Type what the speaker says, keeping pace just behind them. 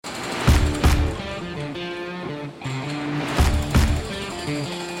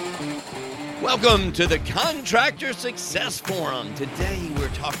Welcome to the Contractor Success Forum. Today we're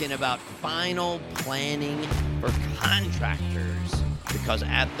talking about final planning for contractors. Because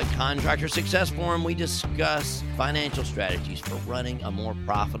at the Contractor Success Forum, we discuss financial strategies for running a more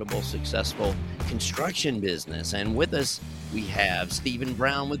profitable, successful construction business. And with us, we have Stephen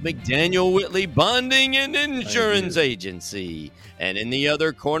Brown with McDaniel Whitley Bonding and Insurance Agency. And in the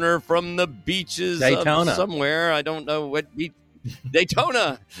other corner from the beaches Daytona. of somewhere, I don't know what beach,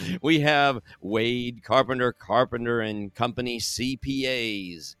 Daytona, we have Wade Carpenter and Company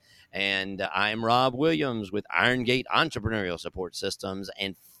CPAs. And I'm Rob Williams with Iron Gate Entrepreneurial Support Systems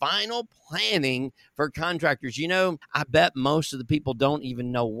and final planning for contractors. You know, I bet most of the people don't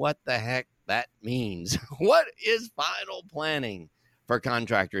even know what the heck that means. What is final planning for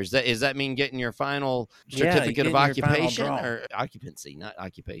contractors? Does that mean getting your final certificate of occupation or occupancy, not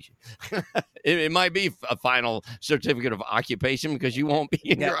occupation? It might be a final certificate of occupation because you won't be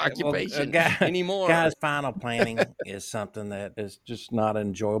in your occupation anymore. Guys, final planning is something that is just not an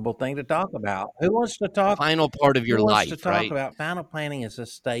enjoyable thing to talk about. Who wants to talk? Final part of your life, to talk right? About final planning is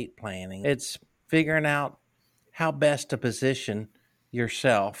estate planning. It's figuring out how best to position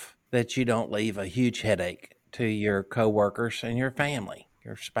yourself that you don't leave a huge headache to your coworkers and your family,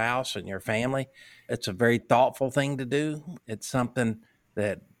 your spouse and your family. It's a very thoughtful thing to do. It's something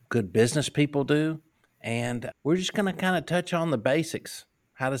that good business people do. And we're just going to kind of touch on the basics.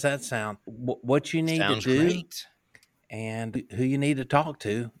 How does that sound? What you need Sounds to do great. And who you need to talk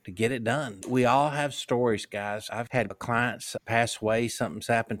to get it done. We all have stories, guys. I've had clients pass away, something's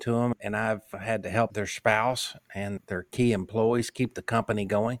happened to them, and I've had to help their spouse and their key employees keep the company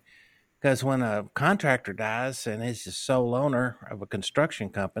going. Because when a contractor dies and is the sole owner of a construction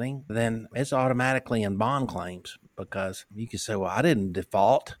company, then it's automatically in bond claims because you can say, well, I didn't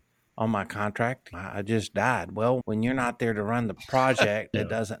default on my contract. I just died. Well, when you're not there to run the project, it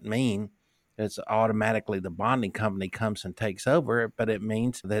doesn't mean it's automatically the bonding company comes and takes over it, but it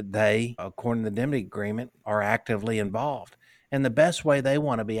means that they, according to the indemnity agreement, are actively involved. And the best way they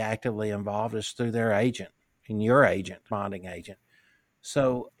want to be actively involved is through their agent and your agent, bonding agent.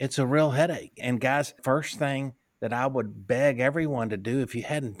 So it's a real headache. And guys, first thing that I would beg everyone to do, if you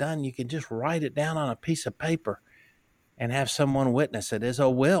hadn't done, you can just write it down on a piece of paper and have someone witness it, is a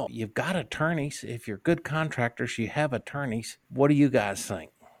will. You've got attorneys. If you're good contractors, you have attorneys. What do you guys think?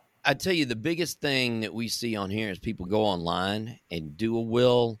 I tell you, the biggest thing that we see on here is people go online and do a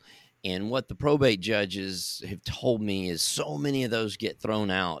will. And what the probate judges have told me is so many of those get thrown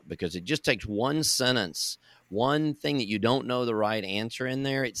out because it just takes one sentence, one thing that you don't know the right answer in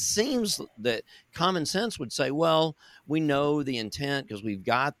there. It seems that common sense would say, well, we know the intent because we've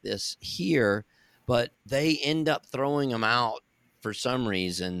got this here, but they end up throwing them out for some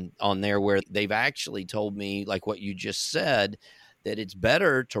reason on there where they've actually told me, like what you just said, that it's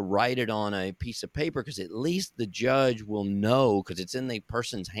better to write it on a piece of paper because at least the judge will know because it's in the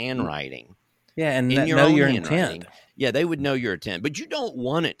person's handwriting. Yeah, and in know your intent. Yeah, they would know your intent, but you don't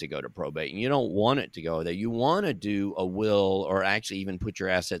want it to go to probate and you don't want it to go there. You want to do a will or actually even put your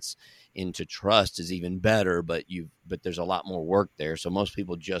assets into trust is even better, but there's a lot more work there. So most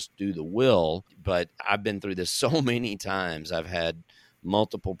people just do the will, but I've been through this so many times. I've had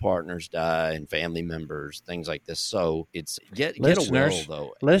multiple partners die and family members, things like this. So it's get a will,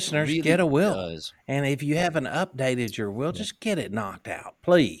 though. Listeners, really get a will. Does. And if you haven't updated your will, just get it knocked out,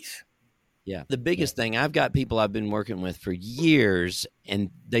 please. Yeah. The biggest thing, I've got people I've been working with for years,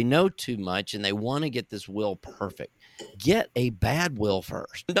 and they know too much, and they want to get this will perfect. Get a bad will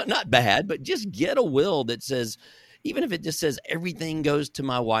first. Not bad, but just get a will that says, even if it just says everything goes to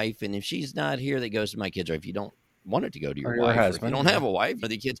my wife, and if she's not here, that goes to my kids, or if you don't want it to go to your wife, husband, or if you don't have a wife or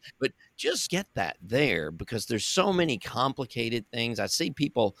the kids, but just get that there because there's so many complicated things. I see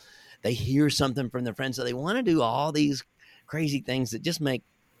people, they hear something from their friends, so they want to do all these crazy things that just make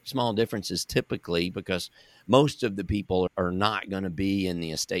small differences typically because most of the people are not going to be in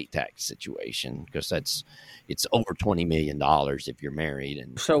the estate tax situation because it's over $20 million if you're married.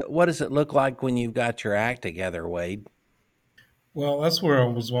 And so what does it look like when you've got your act together, Wade? Well, that's where I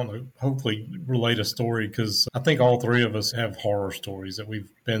was wanting to hopefully relate a story because I think all three of us have horror stories that we've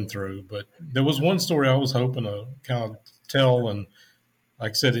been through. But there was one story I was hoping to kind of tell, and like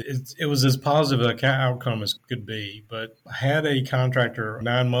I said, it was as positive an outcome as could be. But I had a contractor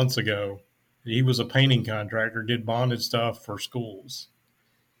 9 months ago. He was a painting contractor, did bonded stuff for schools.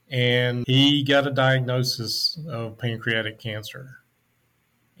 And he got a diagnosis of pancreatic cancer.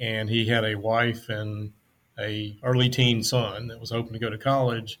 And he had a wife and a early teen son that was hoping to go to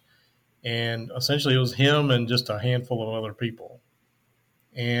college. And essentially it was him and just a handful of other people.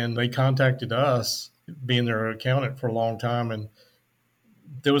 And they contacted us, being their accountant for a long time, and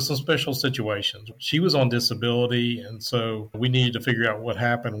there was some special situations. She was on disability, and so we needed to figure out what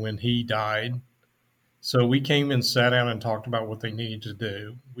happened when he died. So we came and sat down and talked about what they needed to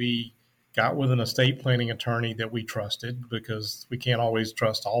do. We got with an estate planning attorney that we trusted, because we can't always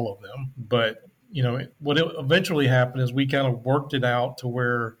trust all of them. But, what eventually happened is we kind of worked it out to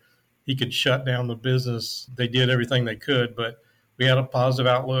where he could shut down the business. They did everything they could, but we had a positive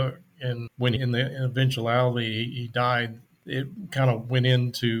outlook. And when in the eventuality he died, it kind of went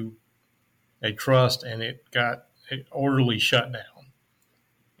into a trust, and it got an orderly shutdown.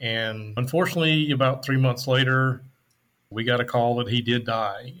 And unfortunately, about 3 months later, we got a call that he did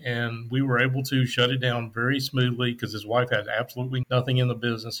die. And we were able to shut it down very smoothly because his wife had absolutely nothing in the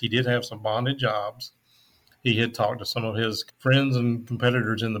business. He did have some bonded jobs. He had talked to some of his friends and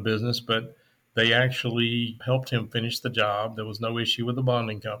competitors in the business, but they actually helped him finish the job. There was no issue with the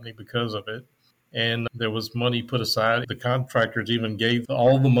bonding company because of it. And there was money put aside. The contractors even gave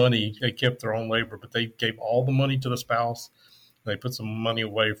all the money. They kept their own labor, but they gave all the money to the spouse. They put some money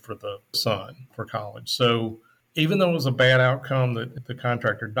away for the son for college. So even though it was a bad outcome that the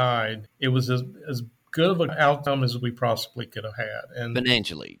contractor died, it was as good of an outcome as we possibly could have had. And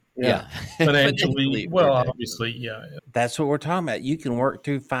financially, yeah. Financially, well, obviously, yeah. That's what we're talking about. You can work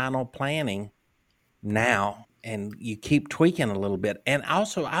through final planning now, and you keep tweaking a little bit. And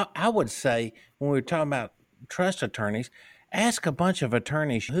also, I would say, when we were talking about trust attorneys, ask a bunch of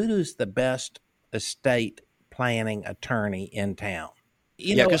attorneys, who is the best estate planning attorney in town?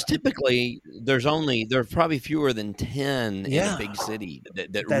 Because typically there are probably fewer than 10 in a big city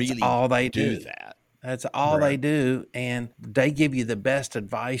that that's really all they do that. That's all they do. And they give you the best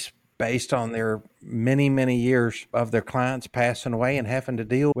advice based on their many, many years of their clients passing away and having to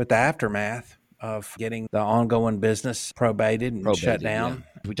deal with the aftermath of getting the ongoing business probated and shut down.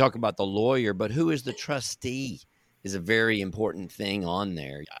 Yeah. We talk about the lawyer, but who is the trustee is a very important thing on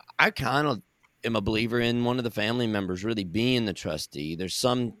there. I kind of am a believer in one of the family members really being the trustee. There's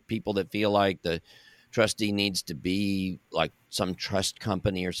some people that feel like the trustee needs to be like some trust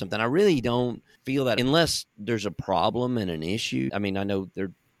company or something. I really don't feel that unless there's a problem and an issue. I mean, I know there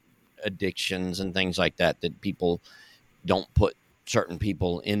are addictions and things like that people don't put certain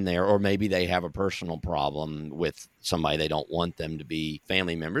people in there, or maybe they have a personal problem with somebody. They don't want them to be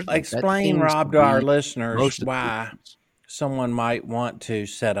family members. Explain, Rob, to our listeners why someone might want to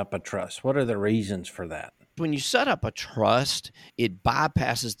set up a trust. What are the reasons for that? When you set up a trust, it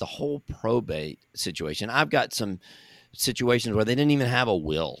bypasses the whole probate situation. I've got some situations where they didn't even have a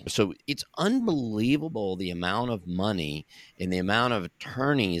will. So it's unbelievable the amount of money and the amount of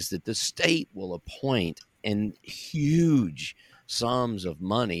attorneys that the state will appoint, and huge sums of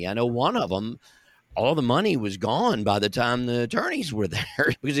money. I know one of them, all the money was gone by the time the attorneys were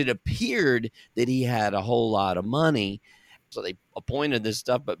there because it appeared that he had a whole lot of money. So they appointed this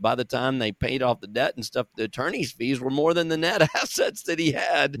stuff, but by the time they paid off the debt and stuff, the attorney's fees were more than the net assets that he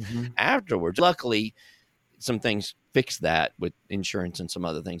had afterwards. Luckily, some things fixed that with insurance and some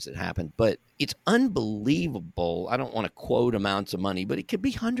other things that happened, but it's unbelievable. I don't want to quote amounts of money, but it could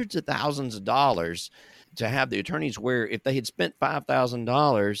be hundreds of thousands of dollars to have the attorneys, where if they had spent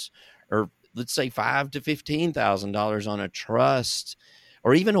 $5,000 or let's say $5,000 to $15,000 on a trust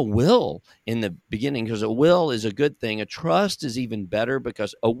or even a will in the beginning, because a will is a good thing. A trust is even better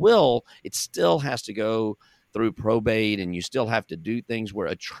because a will, it still has to go through probate and you still have to do things, where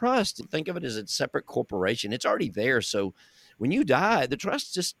a trust, think of it as a separate corporation. It's already there. So when you die, the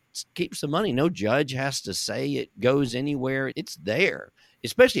trust just keeps the money. No judge has to say it goes anywhere. It's there,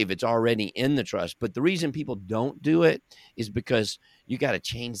 especially if it's already in the trust. But the reason people don't do it is because you got to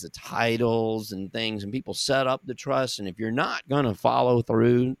change the titles and things, and people set up the trust. And if you're not going to follow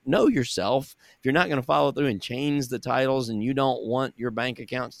through, know yourself. If you're not going to follow through and change the titles, and you don't want your bank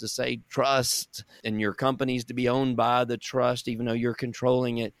accounts to say trust and your companies to be owned by the trust, even though you're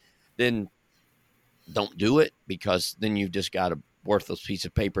controlling it, then don't do it, because then you've just got a worthless piece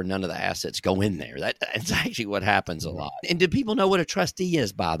of paper. None of the assets go in there. That's actually what happens a lot. And do people know what a trustee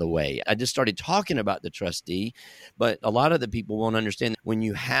is, by the way? I just started talking about the trustee, but a lot of the people won't understand. When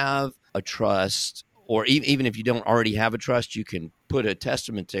you have a trust, or even if you don't already have a trust, you can put a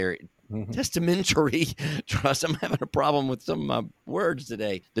testamentary trust. I'm having a problem with some of my words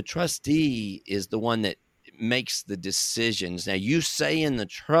today. The trustee is the one that makes the decisions. Now, you say in the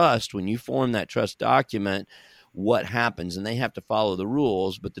trust, when you form that trust document, what happens, and they have to follow the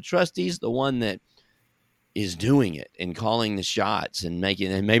rules, but the trustee is the one that is doing it and calling the shots and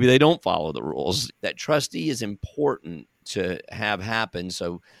making, and maybe they don't follow the rules. That trustee is important to have happen.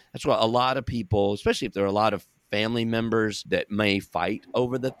 So that's why a lot of people, especially if there are a lot of family members that may fight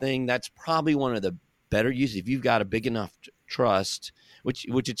over the thing, that's probably one of the better uses. If you've got a big enough trust which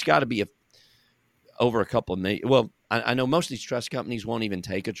it's got to be over a couple of million. Well, I know most of these trust companies won't even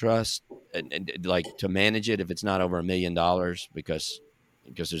take a trust and like to manage it if it's not over $1 million because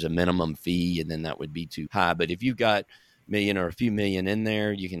there's a minimum fee, and then that would be too high. But if you've got million or a few million in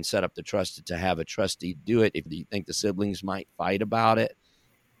there, you can set up the trust to have a trustee do it. If you think the siblings might fight about it,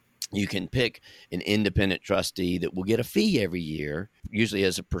 you can pick an independent trustee that will get a fee every year, usually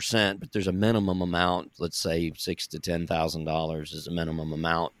as a percent, but there's a minimum amount. Let's say $6,000 to $10,000 is a minimum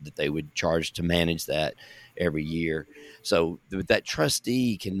amount that they would charge to manage that every year. So that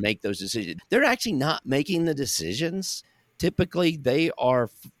trustee can make those decisions. They're actually not making the decisions. Typically, they are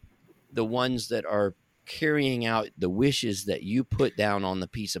the ones that are carrying out the wishes that you put down on the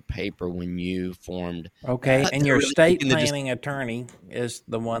piece of paper when you formed. Okay, and your estate planning attorney is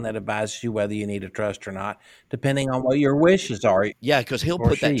the one that advises you whether you need a trust or not, depending on what your wishes are. Yeah, because he'll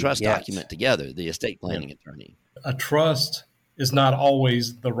put that trust document together, the estate planning attorney. A trust is not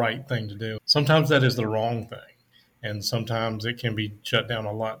always the right thing to do. Sometimes that is the wrong thing, and sometimes it can be shut down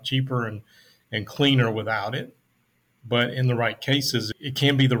a lot cheaper and cleaner without it. But in the right cases, it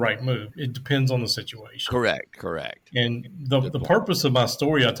can be the right move. It depends on the situation. Correct. And the purpose of my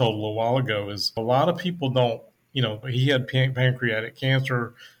story I told a little while ago is a lot of people don't, he had pancreatic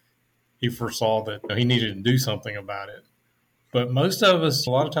cancer. He foresaw that he needed to do something about it. But most of us,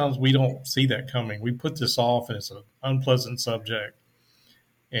 a lot of times we don't see that coming. We put this off and it's an unpleasant subject.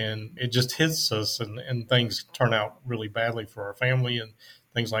 And it just hits us and things turn out really badly for our family and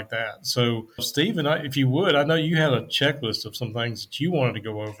things like that. So, Stephen, if you would, I know you had a checklist of some things that you wanted to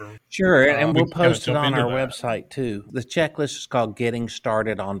go over. Sure, and we'll post it on our website too. The checklist is called Getting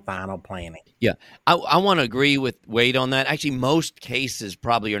Started on Final Planning. Yeah, I want to agree with Wade on that. Actually, most cases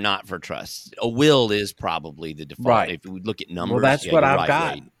probably are not for trusts. A will is probably the default. Right. If we look at numbers. Well, that's what I've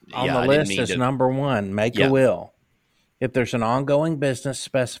got on the list is number one, make a will. If there's an ongoing business,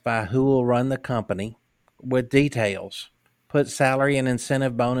 specify who will run the company with details. Put salary and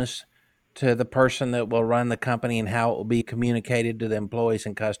incentive bonus to the person that will run the company and how it will be communicated to the employees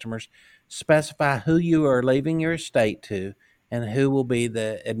and customers. Specify who you are leaving your estate to and who will be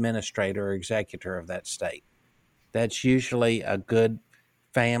the administrator or executor of that estate. That's usually a good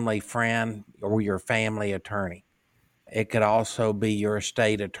family friend or your family attorney. It could also be your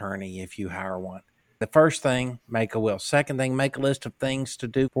estate attorney if you hire one. The first thing, make a will. Second thing, make a list of things to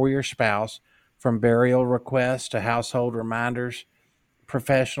do for your spouse, from burial requests to household reminders,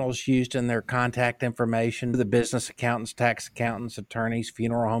 professionals used in their contact information, the business accountants, tax accountants, attorneys,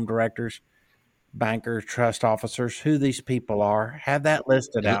 funeral home directors, bankers, trust officers, who these people are. Have that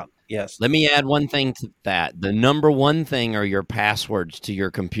listed out. Yes. Let me add one thing to that. The number one thing are your passwords to your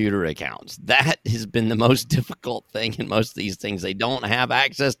computer accounts. That has been the most difficult thing in most of these things. They don't have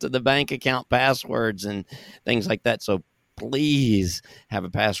access to the bank account passwords and things like that. So please have a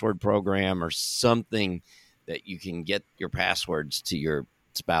password program or something that you can get your passwords to your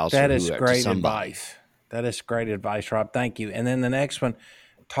spouse. That is great advice. That is great advice, Rob. Thank you. And then the next one,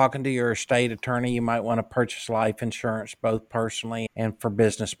 talking to your estate attorney, you might want to purchase life insurance, both personally and for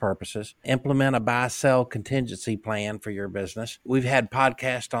business purposes. Implement a buy-sell contingency plan for your business. We've had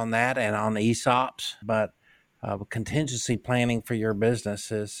podcasts on that and on ESOPs, but contingency planning for your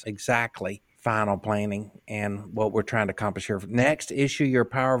business is exactly final planning and what we're trying to accomplish here. Next, issue your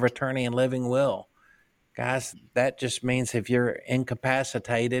power of attorney and living will. Guys, that just means if you're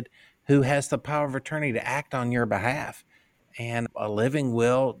incapacitated, who has the power of attorney to act on your behalf? And a living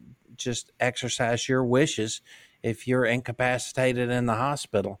will just exercise your wishes if you're incapacitated in the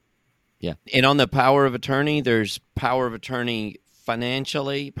hospital. Yeah. And on the power of attorney, there's power of attorney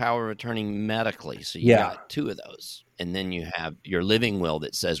financially, power of attorney medically. So you got two of those. And then you have your living will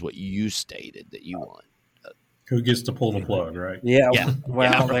that says what you stated that you want. Who gets to pull the plug, right? Yeah.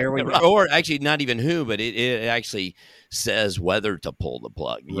 Well, there we go. Or actually, not even who, but it actually says whether to pull the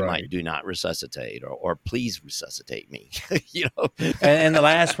plug. You might do not resuscitate or please resuscitate me. And the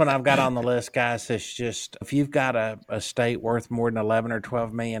last one I've got on the list, guys, is just if you've got a estate worth more than $11 or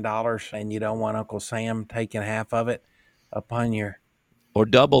 $12 million and you don't want Uncle Sam taking half of it upon your... Or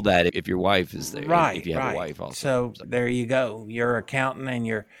double that if your wife is there. Right, if you have a wife also. So there you go. Your accountant and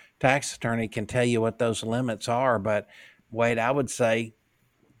your tax attorney can tell you what those limits are. But, Wade, I would say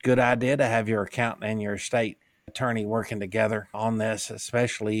good idea to have your accountant and your estate attorney working together on this,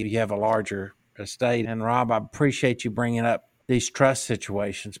 especially if you have a larger estate. And, Rob, I appreciate you bringing up these trust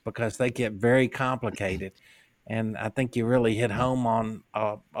situations because they get very complicated. And I think you really hit home on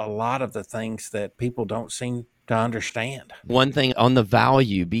a lot of the things that people don't seem to understand. One thing on the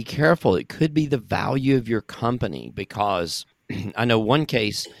value, be careful. It could be the value of your company because I know one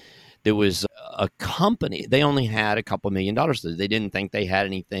case, there was a company, they only had a couple $1 million. They didn't think they had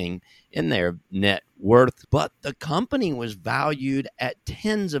anything in their net worth, but the company was valued at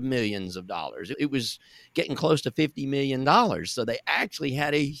tens of millions of dollars. It was getting close to $50 million. So they actually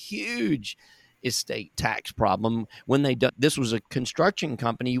had a huge estate tax problem when they this was a construction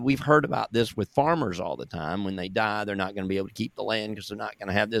company. We've heard about this with farmers all the time. When they die, they're not going to be able to keep the land because they're not going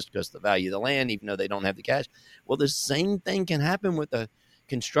to have this because of the value of the land, even though they don't have the cash. Well, the same thing can happen with a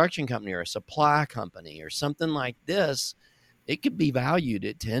construction company or a supply company or something like this. It could be valued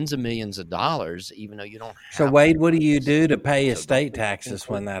at tens of millions of dollars, even though you don't have. So, Wade, what do you do to pay estate taxes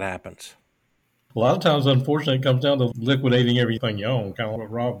when that happens? A lot of times, unfortunately, it comes down to liquidating everything you own, kind of what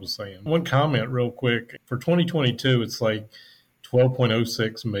Rob was saying. One comment real quick. For 2022, it's like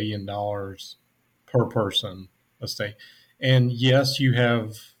 $12.06 million per person estate. And yes, you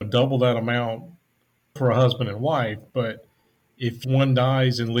have double that amount for a husband and wife, but if one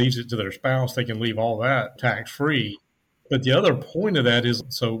dies and leaves it to their spouse, they can leave all that tax-free. But the other point of that is,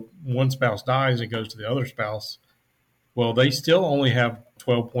 so one spouse dies and goes to the other spouse, well, they still only have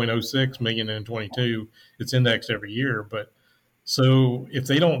 $12.06 million in 22. It's indexed every year. But so if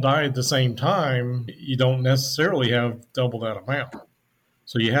they don't die at the same time, you don't necessarily have double that amount.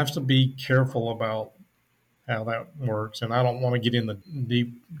 So you have to be careful about how that works. And I don't want to get in the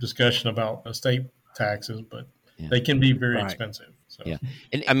deep discussion about estate taxes, but they can be very expensive. So. Yeah.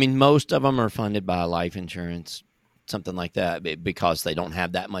 And I mean, most of them are funded by life insurance, something like that, because they don't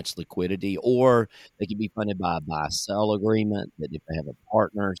have that much liquidity, or they can be funded by a buy-sell agreement that if they have a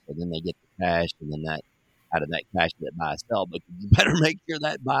partner, so then they get the cash, and then that out of that cash that buy-sell. But you better make sure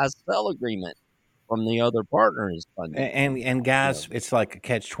that buy-sell agreement from the other partner is funded. And guys, it's like a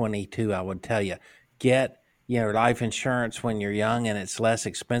catch-22. I would tell you, get life insurance when you're young and it's less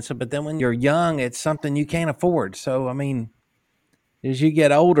expensive. But then when you're young, it's something you can't afford. So I mean, as you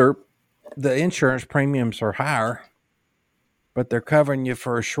get older, the insurance premiums are higher, but they're covering you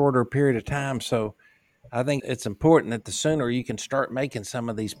for a shorter period of time. So I think it's important that the sooner you can start making some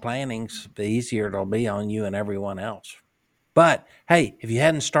of these plannings, the easier it'll be on you and everyone else. But hey, if you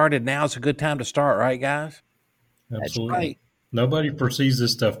hadn't started, now it's a good time to start, right, guys? Absolutely. That's right. Nobody foresees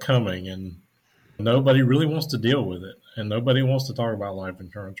this stuff coming, and nobody really wants to deal with it. And nobody wants to talk about life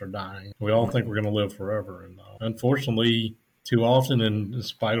insurance or dying. We all think we're going to live forever. And unfortunately, too often, and in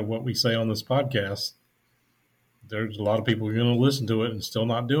spite of what we say on this podcast, there's a lot of people who are going to listen to it and still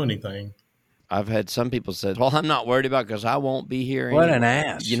not do anything. I've had some people say, well, I'm not worried about it because I won't be here. What anymore. an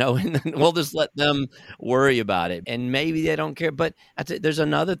ass. And then we'll just let them worry about it. And maybe they don't care. But there's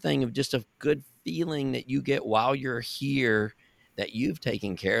another thing of just a good feeling that you get while you're here that you've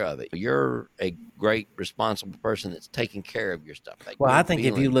taken care of it. You're a great, responsible person that's taking care of your stuff. Well, I think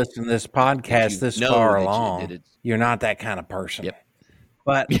if you listen to this podcast this far along, you're not that kind of person. Yep.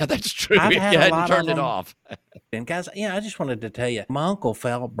 But yeah, that's true. I've had a lot turned of it them. off. And guys, I just wanted to tell you, my uncle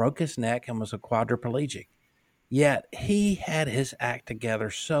broke his neck and was a quadriplegic. Yet he had his act together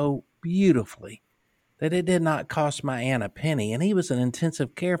so beautifully that it did not cost my aunt a penny. And he was in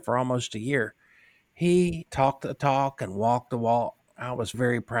intensive care for almost a year. He talked the talk and walked the walk. I was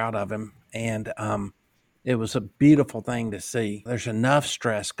very proud of him. And it was a beautiful thing to see. There's enough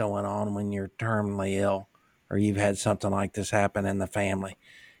stress going on when you're terminally ill or you've had something like this happen in the family.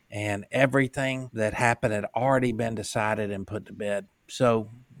 And everything that happened had already been decided and put to bed. So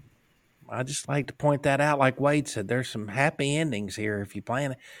I just like to point that out. Like Wade said, there's some happy endings here if you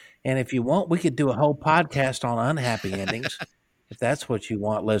plan it. And if you want, we could do a whole podcast on unhappy endings, if that's what you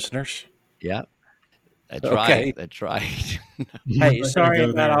want, listeners. Yeah, that's Okay. right. That's right. Hey, sorry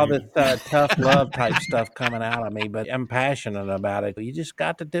about all this tough love type stuff coming out of me, but I'm passionate about it. You just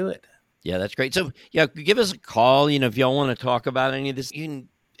got to do it. Yeah, that's great. So, yeah, give us a call. If y'all want to talk about any of this, you can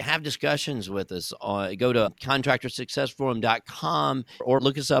have discussions with us. Go to contractorsuccessforum.com or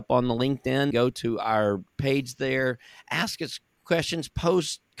look us up on the LinkedIn. Go to our page there. Ask us questions,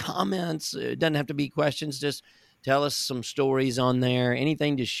 post comments. It doesn't have to be questions. Just tell us some stories on there,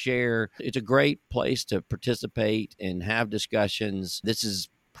 anything to share. It's a great place to participate and have discussions. This is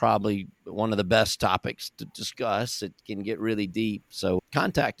probably one of the best topics to discuss. It can get really deep. So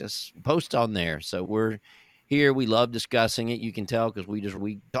contact us, post on there. So we're here. We love discussing it. You can tell because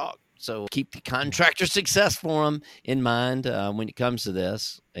we talk. So keep the Contractor Success Forum in mind when it comes to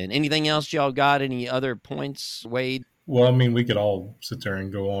this. And anything else y'all got? Any other points, Wade? Well, I mean, we could all sit there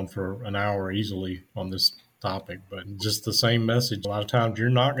and go on for an hour easily on this topic, but just the same message. A lot of times you're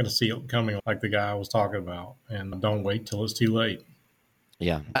not going to see it coming like the guy I was talking about. And don't wait till it's too late.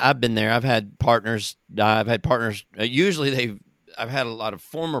 Yeah, I've been there. I've had partners die. Usually I've had a lot of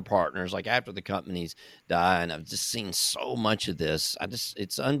former partners, like after the companies die, and I've just seen so much of this.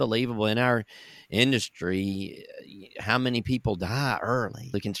 It's unbelievable in our industry how many people die early.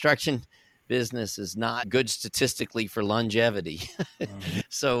 The construction business is not good statistically for longevity.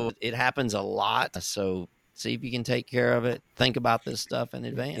 So it happens a lot. So see if you can take care of it. Think about this stuff in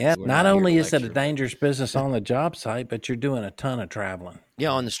advance. Yeah, We're not here to only is it a lecture. dangerous business on the job site, but you're doing a ton of traveling.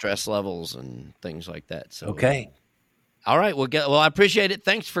 Yeah, on the stress levels and things like that. So Okay. All right. Well, I appreciate it.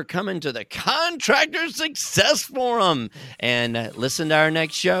 Thanks for coming to the Contractor Success Forum. And listen to our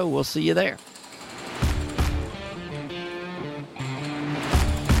next show. We'll see you there.